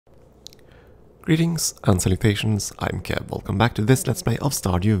Greetings and salutations, I'm Kev. Welcome back to this Let's Play of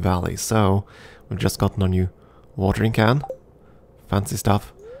Stardew Valley. So, we've just gotten our new watering can, fancy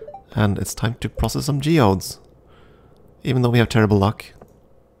stuff, and it's time to process some geodes. Even though we have terrible luck.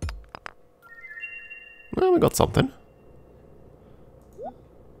 Well, we got something.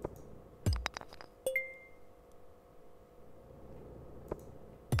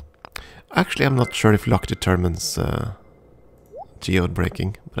 Actually, I'm not sure if luck determines geode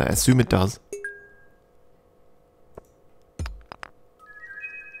breaking, but I assume it does.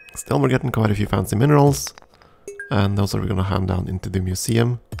 Still, we're getting quite a few fancy minerals, and those are we gonna hand down into the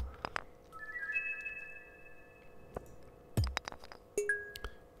museum.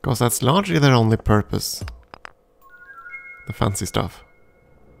 Because that's largely their only purpose. The fancy stuff.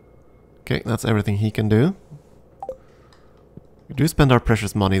 Okay, that's everything he can do. We do spend our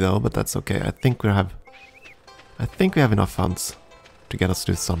precious money though, but that's okay. I think we have enough funds to get us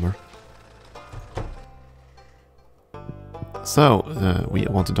through summer. So, we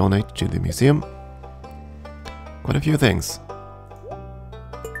want to donate to the museum. Quite a few things.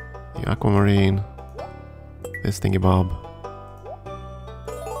 The aquamarine. This thingy bob.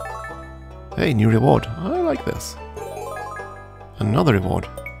 Hey, new reward. I like this. Another reward.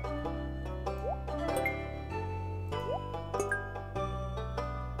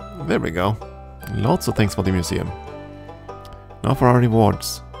 There we go. Lots of things for the museum. Now for our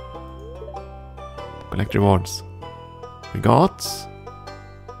rewards. Collect rewards. We got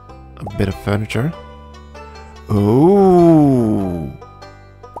a bit of furniture. Oh,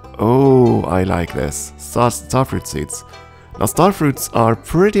 I like this. Starfruit seeds. Now starfruits are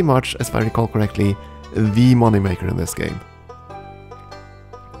pretty much, as I recall correctly, the moneymaker in this game.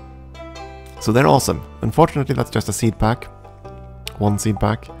 So they're awesome. Unfortunately, that's just a seed pack. One seed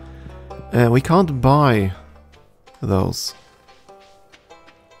pack. We can't buy those.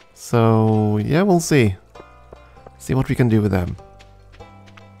 So yeah, we'll see. See what we can do with them.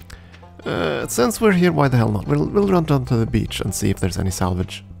 Since we're here, why the hell not? We'll run down to the beach and see if there's any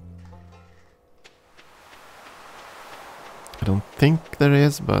salvage. I don't think there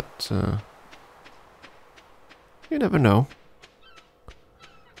is, but you never know.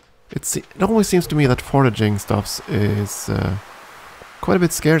 It always seems to me that foraging stuffs is quite a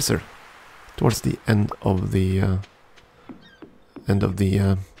bit scarcer towards the end of the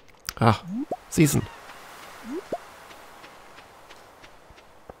season.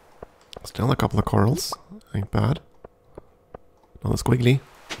 Still a couple of corals. Ain't bad. Another squiggly.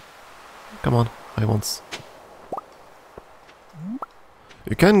 Come on, I once.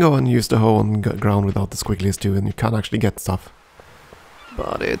 You can go and use the hoe on ground without the squigglies too, and you can actually get stuff.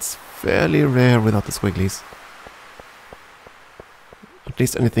 But it's fairly rare without the squigglies. At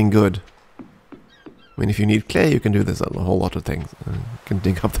least anything good. I mean, if you need clay, you can do this on a whole lot of things. You can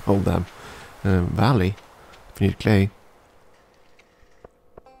dig up the whole damn valley if you need clay.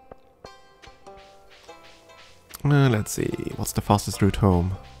 Let's see, what's the fastest route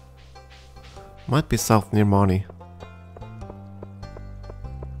home? Might be south near Marnie.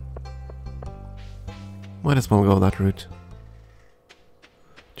 Might as well go that route.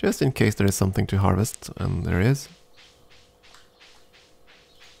 Just in case there is something to harvest, and there is.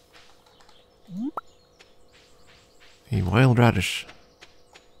 A wild radish.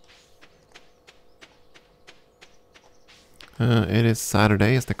 It is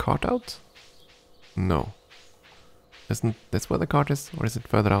Saturday, is the cart out? No. Isn't this where the cart is, or is it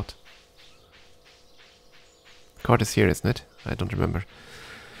further out? The cart is here, isn't it? I don't remember.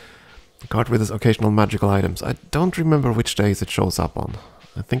 The cart with its occasional magical items. I don't remember which days it shows up on.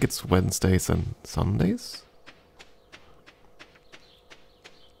 I think it's Wednesdays and Sundays?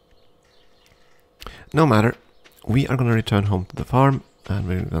 No matter. We are gonna return home to the farm, and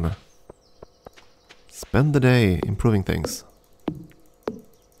we're gonna spend the day improving things.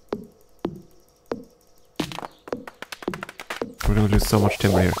 We're gonna lose so much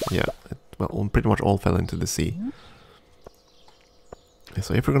timber here. Yeah, well, pretty much all fell into the sea.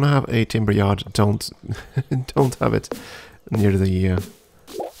 So if we're gonna have a timber yard, don't have it near the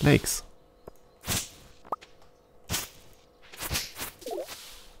lakes.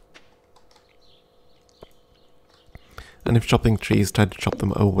 And if chopping trees, try to chop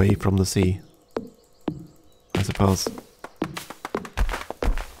them away from the sea, I suppose.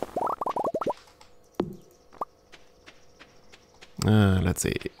 Let's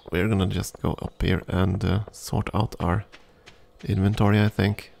see, we're gonna just go up here and sort out our inventory, I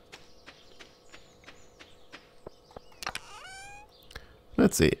think.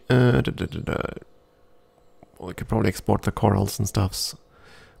 Let's see, we could probably export the corals and stuffs.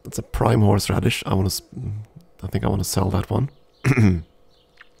 That's a prime horseradish. I think I want to sell that one.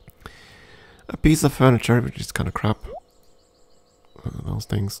 A piece of furniture, which is kind of crap. Those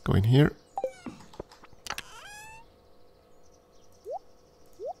things go in here.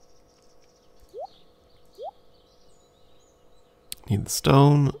 Need the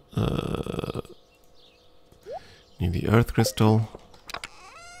stone. Need the earth crystal.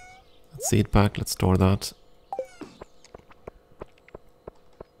 Seed pack, let's store that.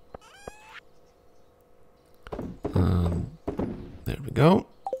 There we go.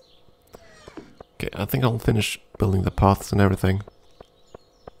 Okay, I think I'll finish building the paths and everything.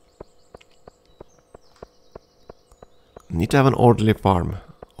 Need to have an orderly farm.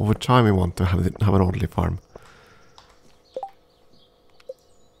 Over time we want to have an orderly farm.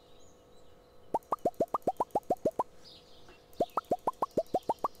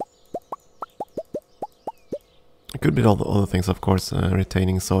 It could be all the other things, of course,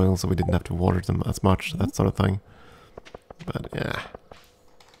 retaining soil so we didn't have to water them as much, that sort of thing. But yeah.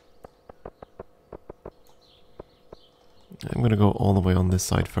 I'm gonna go all the way on this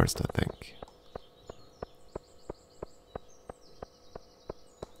side first, I think.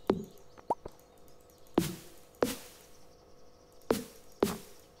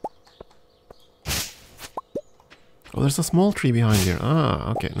 Oh, there's a small tree behind here.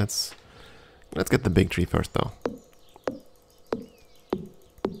 Ah, okay, let's get the big tree first though.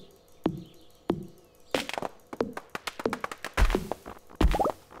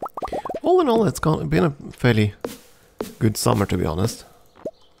 All in all, it's been a fairly good summer, to be honest.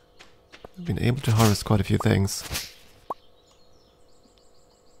 I've been able to harvest quite a few things.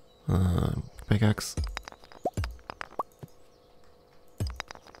 Pickaxe.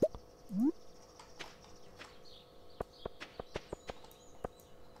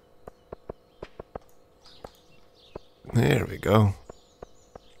 There we go.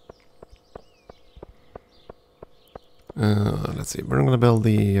 Let's see, we're gonna build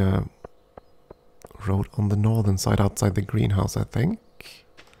the road on the northern side outside the greenhouse, I think.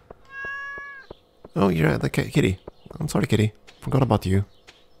 Oh, you're at the kitty. I'm sorry, kitty. Forgot about you.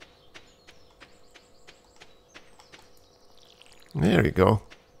 There you go.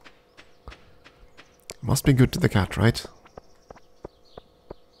 Must be good to the cat, right?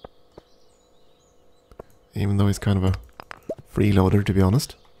 Even though he's kind of a freeloader, to be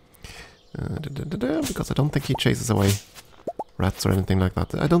honest. Because I don't think he chases away rats or anything like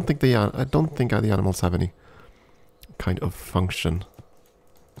that. I don't think the animals have any kind of function.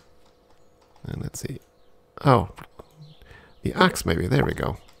 And let's see. Oh, the axe maybe. There we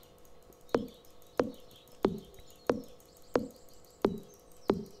go.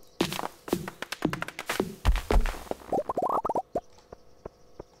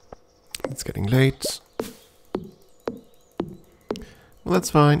 It's getting late. Well,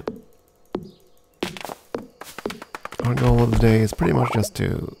 that's fine. Our goal of the day is pretty much just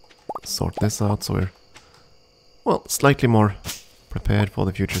to sort this out so we're, well, slightly more prepared for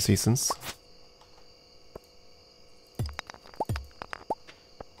the future seasons.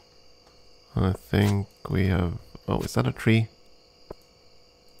 I think we have... Oh, is that a tree?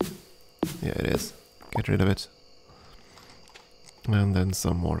 Yeah, it is. Get rid of it. And then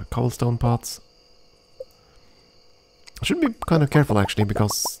some more cobblestone pots. I should be kind of careful actually,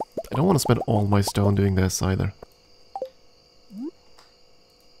 because I don't want to spend all my stone doing this either.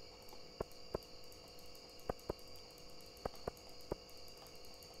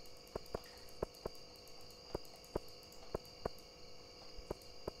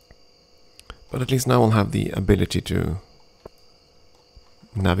 But at least now I'll have the ability to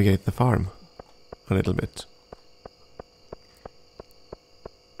navigate the farm a little bit.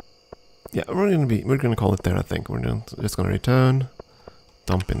 Yeah, we're gonna call it there, I think. We're just gonna return,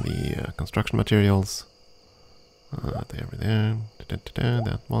 dump in the construction materials. There,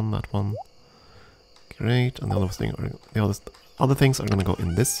 that one. Great, and the other things are gonna go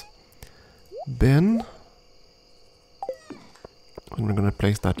in this bin. And we're gonna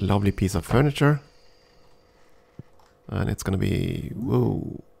place that lovely piece of furniture. And it's gonna be,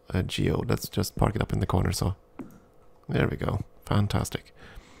 whoa, a geo. Let's just park it up in the corner, so there we go. Fantastic.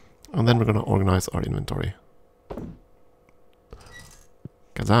 And then we're gonna organize our inventory.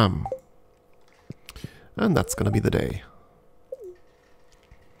 Kazam! And that's gonna be the day.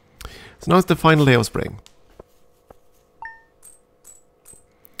 So now it's the final day of spring.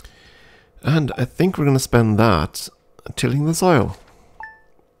 And I think we're gonna spend that tilling the soil.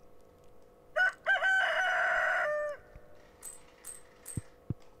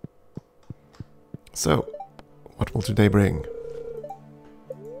 So, what will today bring?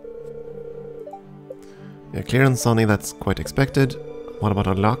 Yeah, clear and sunny, that's quite expected. What about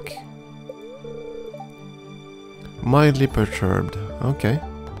our luck? Mildly perturbed. Okay.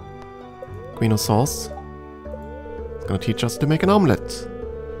 jalapeno sauce. It's gonna teach us to make an omelette.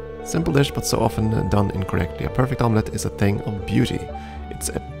 Simple dish, but so often done incorrectly. A perfect omelette is a thing of beauty. It's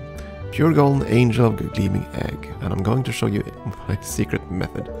a pure golden angel of gleaming egg. And I'm going to show you my secret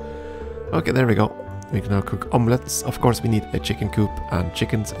method. Okay, there we go. We can now cook omelettes. Of course, we need a chicken coop and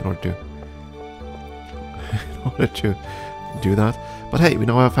chickens in order to do that. But hey, we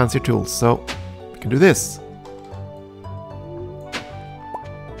now have fancier tools, so we can do this.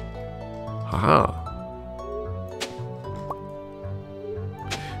 Haha.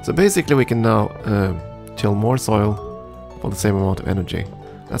 So basically we can now till more soil for the same amount of energy.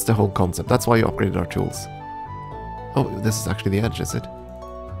 That's the whole concept. That's why you upgraded our tools. Oh, this is actually the edge, is it?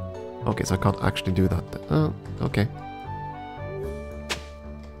 Okay, so I can't actually do that. Okay.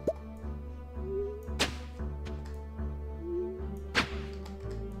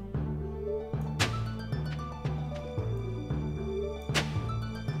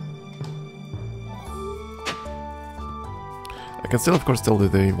 I can still, of course, do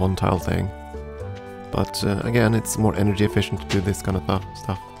the one tile thing. But again, it's more energy efficient to do this kind of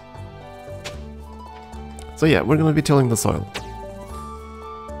stuff. So yeah, we're going to be tilling the soil.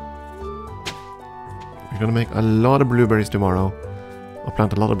 We're going to make a lot of blueberries tomorrow. I'll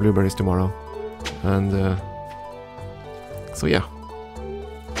plant a lot of blueberries tomorrow. And so yeah.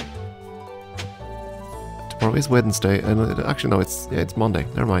 Tomorrow is Wednesday, and actually no, it's Monday.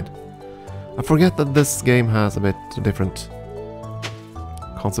 Never mind. I forget that this game has a bit different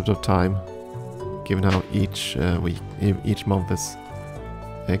concept of time, given how each month is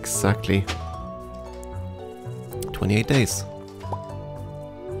exactly 28 days.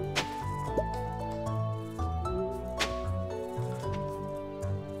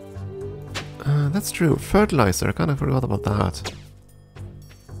 That's true. Fertilizer, I kind of forgot about that.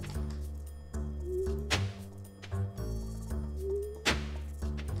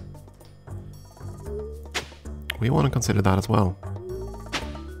 We want to consider that as well.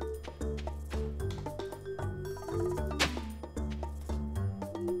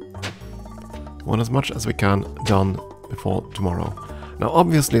 Want as much as we can done before tomorrow. Now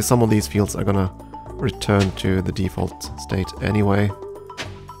obviously some of these fields are gonna return to the default state anyway.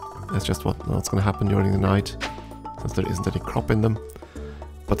 That's just what's gonna happen during the night, since there isn't any crop in them.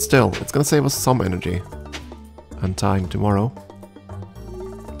 But still, it's gonna save us some energy and time tomorrow.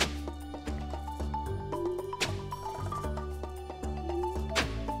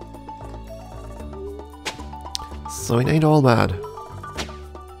 So it ain't all bad.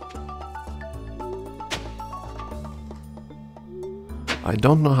 I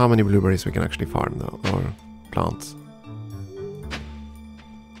don't know how many blueberries we can actually farm though, or plant.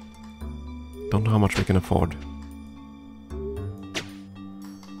 Don't know how much we can afford.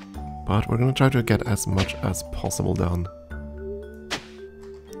 But we're gonna try to get as much as possible done.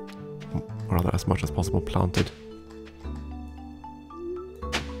 Or rather, as much as possible planted.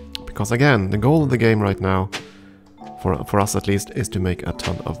 Because again, the goal of the game right now, for us at least, is to make a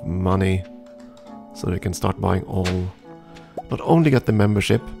ton of money. So we can start buying all... Not only get the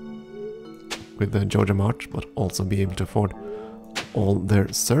membership with the JojaCorp, but also be able to afford all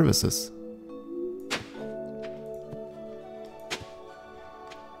their services.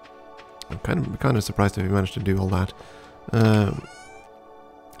 I'm kind of surprised if we managed to do all that.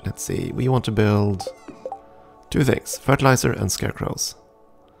 Let's see, we want to build two things, fertilizer and scarecrows.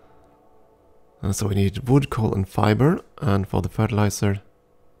 And so we need wood, coal and fiber, and for the fertilizer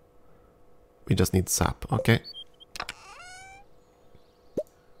we just need sap, okay.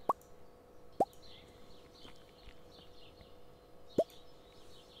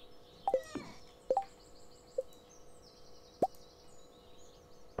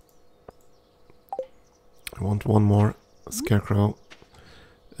 I want one more scarecrow.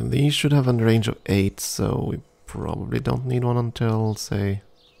 And these should have a range of 8, so we probably don't need one until, say...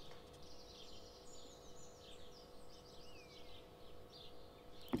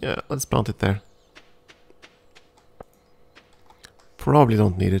 Yeah, let's plant it there. Probably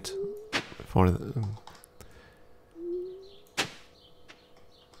don't need it for the...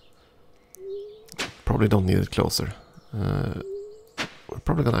 Probably don't need it closer. We're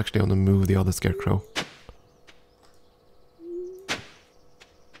probably gonna actually want to move the other scarecrow.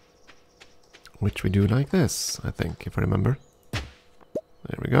 Which we do like this, I think, if I remember.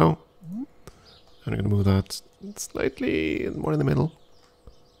 There we go. And I'm gonna move that slightly more in the middle.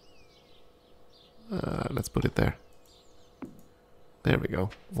 Let's put it there. There we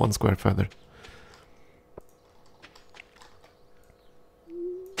go. 1 square further.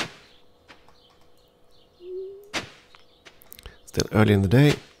 Still early in the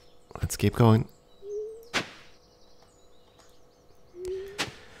day. Let's keep going.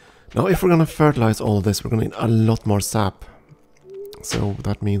 Now if we're gonna fertilize all of this, we're gonna need a lot more sap. So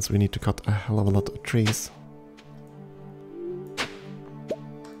that means we need to cut a hell of a lot of trees.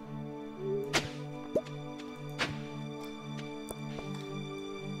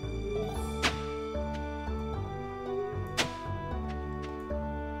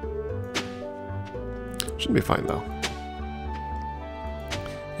 Should be fine though.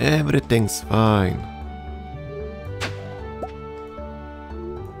 Everything's fine.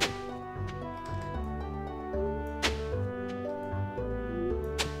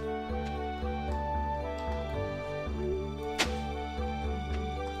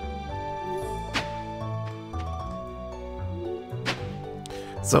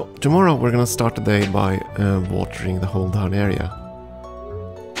 So tomorrow we're gonna start the day by watering the whole down area.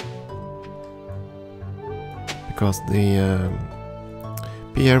 Because the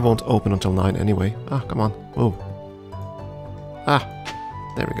pier won't open until 9 anyway. Ah, come on, move. Ah,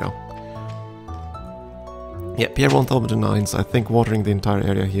 there we go. Yeah, pier won't open to 9, so I think watering the entire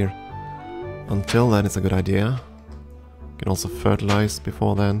area here until then is a good idea. Can also fertilize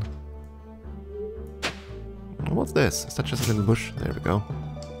before then. What's this? Is that just a little bush? There we go.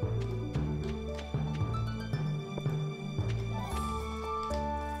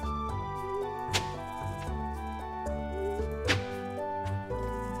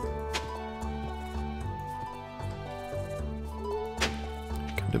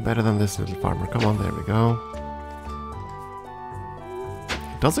 Do better than this little farmer. Come on, there we go.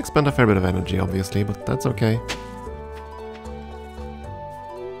 It does expend a fair bit of energy, obviously, but that's okay.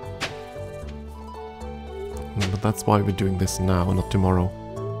 But that's why we're doing this now, not tomorrow.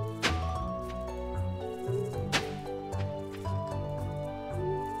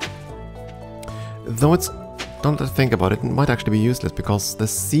 Though it's, not to think about it, it might actually be useless, because the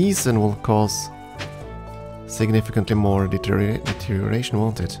season will cause significantly more deterioration,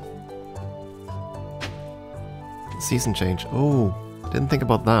 won't it? Season change. Oh, didn't think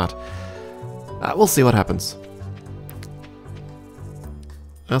about that. We'll see what happens.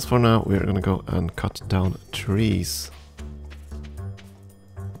 As for now, we're gonna go and cut down trees.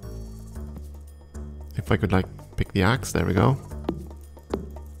 If I could, like, pick the axe, there we go.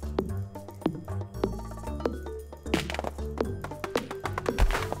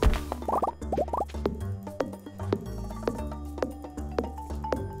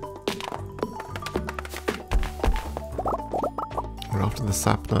 We're after the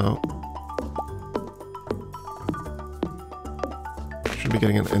sap now. Should be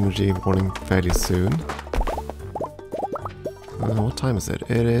getting an energy warning fairly soon. What time is it?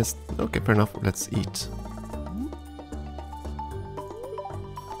 It is... okay, fair enough. Let's eat.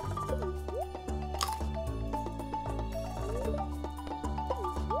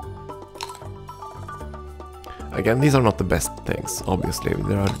 Again, these are not the best things, obviously.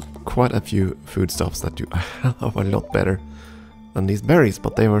 There are quite a few foodstuffs that do a hell of a lot better than these berries,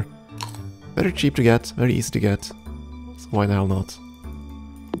 but they were very cheap to get, very easy to get. So why the hell not?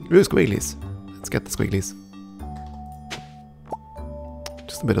 Ooh, squigglies. Let's get the squigglies.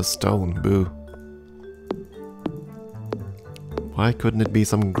 Just a bit of stone, boo. Why couldn't it be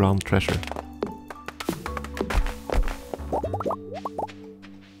some ground treasure?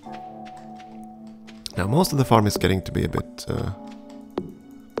 Now, most of the farm is getting to be a bit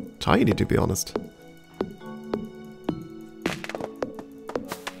tidy, to be honest.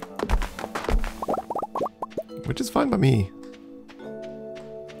 Which is fine by me.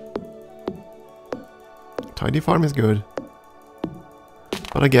 Tidy farm is good.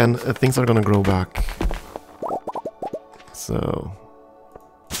 But again, things are gonna grow back. So...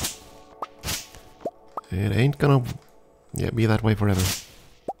 it ain't gonna be that way forever.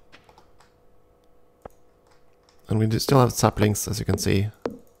 And we do still have saplings, as you can see.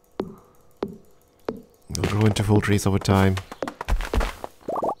 They'll grow into full trees over time.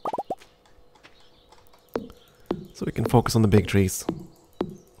 So we can focus on the big trees.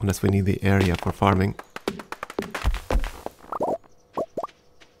 Unless we need the area for farming.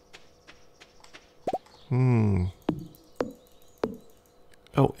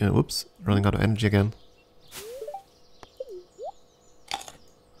 Oh, yeah, whoops. Running out of energy again.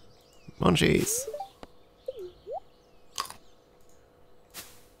 Munchies!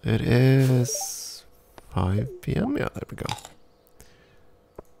 It is 5 PM? Yeah, there we go.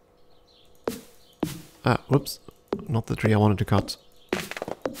 Ah, whoops. Not the tree I wanted to cut.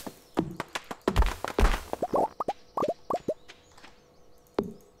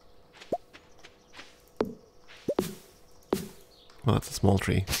 Well, that's a small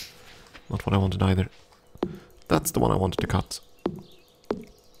tree. Not what I wanted either. That's the one I wanted to cut.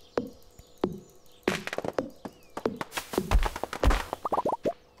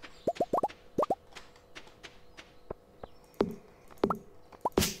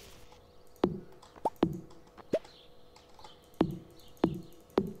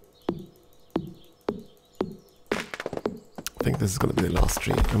 this is gonna be the last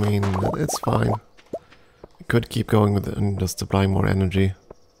tree. I mean, it's fine. We could keep going with it and just supplying more energy.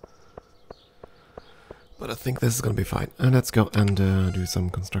 But I think this is gonna be fine. And let's go and do some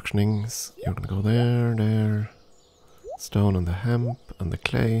constructionings. You're gonna go there, there. Stone and the hemp and the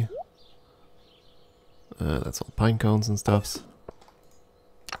clay. That's all pine cones and stuffs.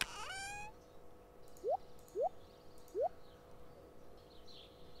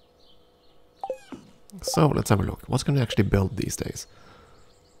 So let's have a look. What can we actually build these days?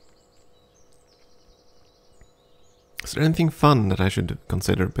 Is there anything fun that I should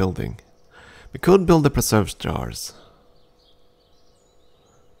consider building? We could build the preserves jars.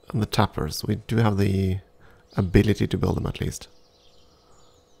 And the tappers. We do have the ability to build them at least.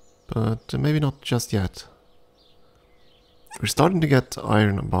 But maybe not just yet. We're starting to get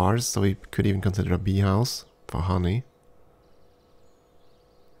iron bars, so we could even consider a bee house for honey.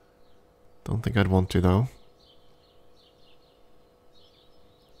 Don't think I'd want to though.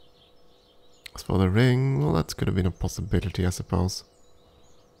 As for the ring, well, that could have been a possibility, I suppose.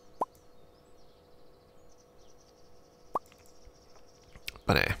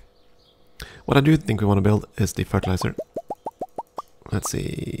 But what I do think we want to build is the fertilizer. Let's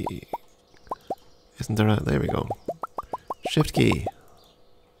see. Isn't there a... There we go. Shift key.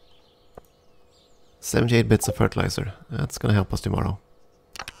 78 bits of fertilizer. That's gonna help us tomorrow.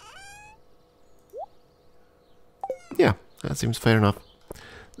 Yeah, that seems fair enough.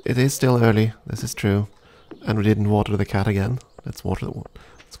 It is still early, this is true. And we didn't water the cat again. Let's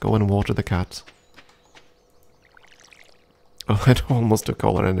go and water the cat. Oh, it almost took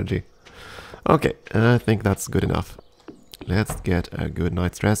all our energy. Okay, I think that's good enough. Let's get a good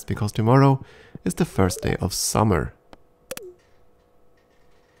night's rest, because tomorrow is the first day of summer.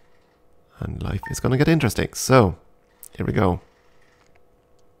 And life is gonna get interesting. So, here we go.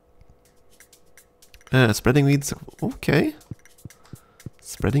 Spreading weeds, okay.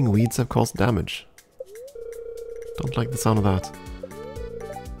 Spreading weeds have caused damage. Don't like the sound of that.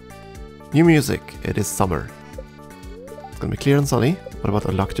 New music, it is summer. It's gonna be clear and sunny. What about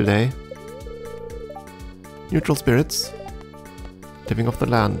our luck today? Neutral spirits. Living off the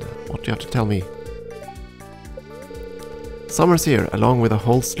land, what do you have to tell me? Summer's here, along with a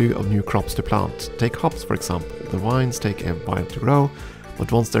whole slew of new crops to plant. Take hops for example. The vines take a while to grow,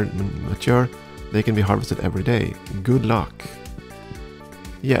 but once they're mature, they can be harvested every day. Good luck.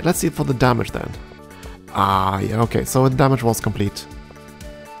 Yeah, let's see for the damage then. Ah, yeah, okay, so the damage was complete.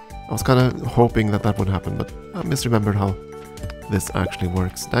 I was kind of hoping that that would happen, but I misremembered how this actually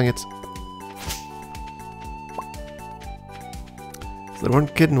works. Dang it. So they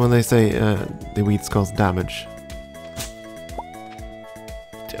weren't kidding when they say the weeds cause damage.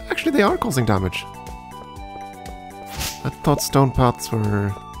 Actually, they are causing damage. I thought stone paths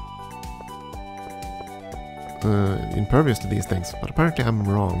were impervious to these things, but apparently I'm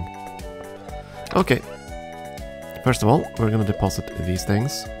wrong. Okay. First of all, we're gonna deposit these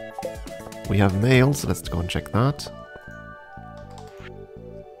things. We have mail, so let's go and check that.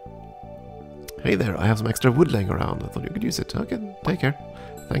 Hey there, I have some extra wood laying around. I thought you could use it. Okay, take care.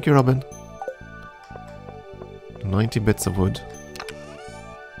 Thank you, Robin. 90 bits of wood.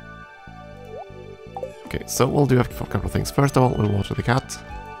 Okay, so we'll do a couple of things. First of all, we'll water the cat.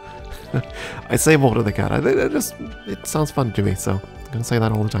 I say water the cat. It sounds fun to me, so I'm gonna say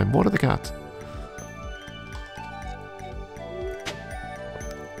that all the time. Water the cat.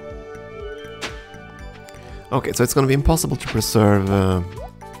 Okay, so it's gonna be impossible to preserve,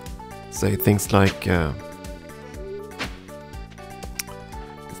 say, things like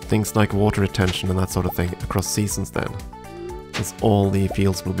water retention and that sort of thing across seasons then, since all the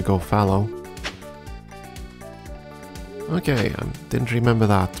fields will go fallow. Okay, I didn't remember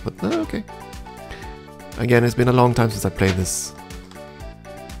that, but okay. Again, it's been a long time since I played this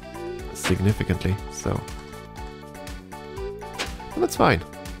significantly, so... Well, that's fine.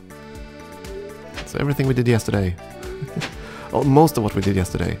 So everything we did yesterday, well, most of what we did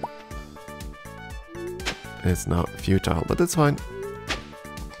yesterday, is now futile, but that's fine.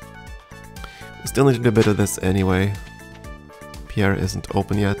 We still need to do a bit of this anyway. Pierre isn't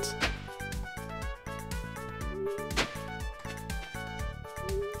open yet.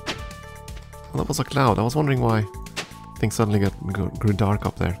 Well, that was a cloud. I was wondering why things suddenly grew dark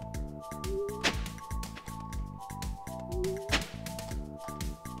up there.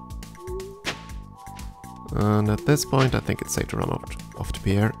 And at this point, I think it's safe to run off to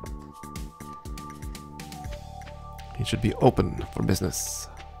Pierre. He should be open for business.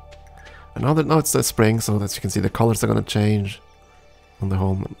 And now it's the spring, so that you can see the colors are gonna change on the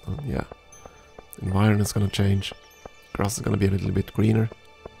home. Yeah, environment is gonna change. Grass is gonna be a little bit greener.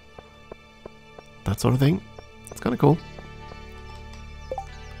 That sort of thing. It's kind of cool.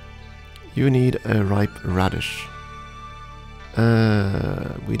 You need a ripe radish.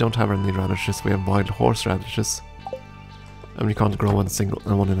 We don't have any radishes, we have wild horse radishes. And we can't grow one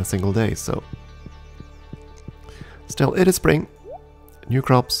in a single day, so... Still, it is spring. New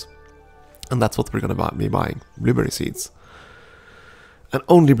crops. And that's what we're gonna be buying. Blueberry seeds. And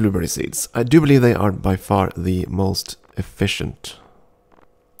only blueberry seeds. I do believe they are by far the most efficient.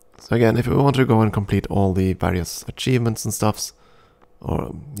 So again, if we want to go and complete all the various achievements and stuffs,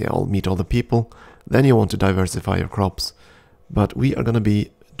 or yeah, meet all the people, then you want to diversify your crops. But we are gonna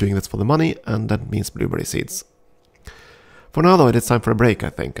be doing this for the money, and that means blueberry seeds. For now though, it is time for a break, I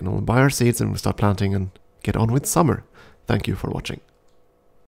think, and we'll buy our seeds and we'll start planting and get on with summer. Thank you for watching.